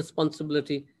criminal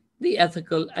responsibility, the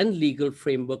ethical and legal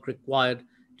framework required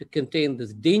to contain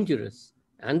this dangerous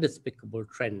and despicable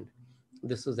trend.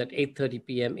 This is at 8:30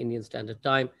 p.m. Indian Standard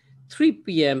Time, 3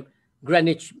 p.m.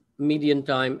 Greenwich Median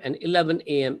Time, and 11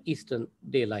 a.m. Eastern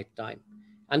Daylight Time.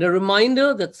 And a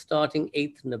reminder that starting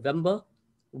 8th November,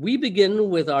 we begin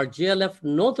with our JLF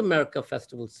North America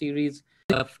Festival Series,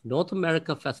 with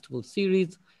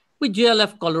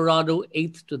JLF Colorado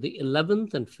 8th to the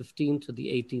 11th and 15th to the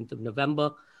 18th of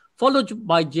November, followed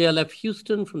by JLF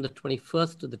Houston from the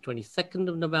 21st to the 22nd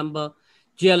of November,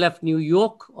 JLF New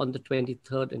York on the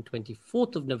 23rd and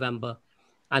 24th of November,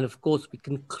 and of course we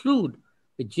conclude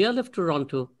with JLF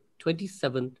Toronto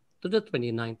 27th to the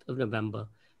 29th of November.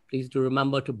 Please do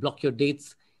remember to block your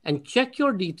dates and check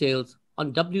your details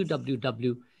on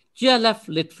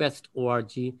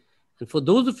www.jlflitfest.org. And for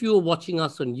those of you who are watching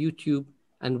us on YouTube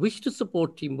and wish to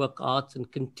support Teamwork Arts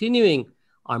and continuing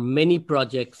our many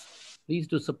projects, please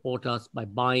do support us by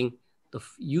buying the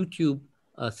YouTube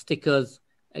stickers.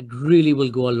 It really will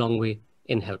go a long way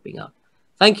in helping out.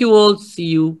 Thank you all. See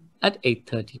you at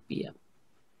 8:30 p.m.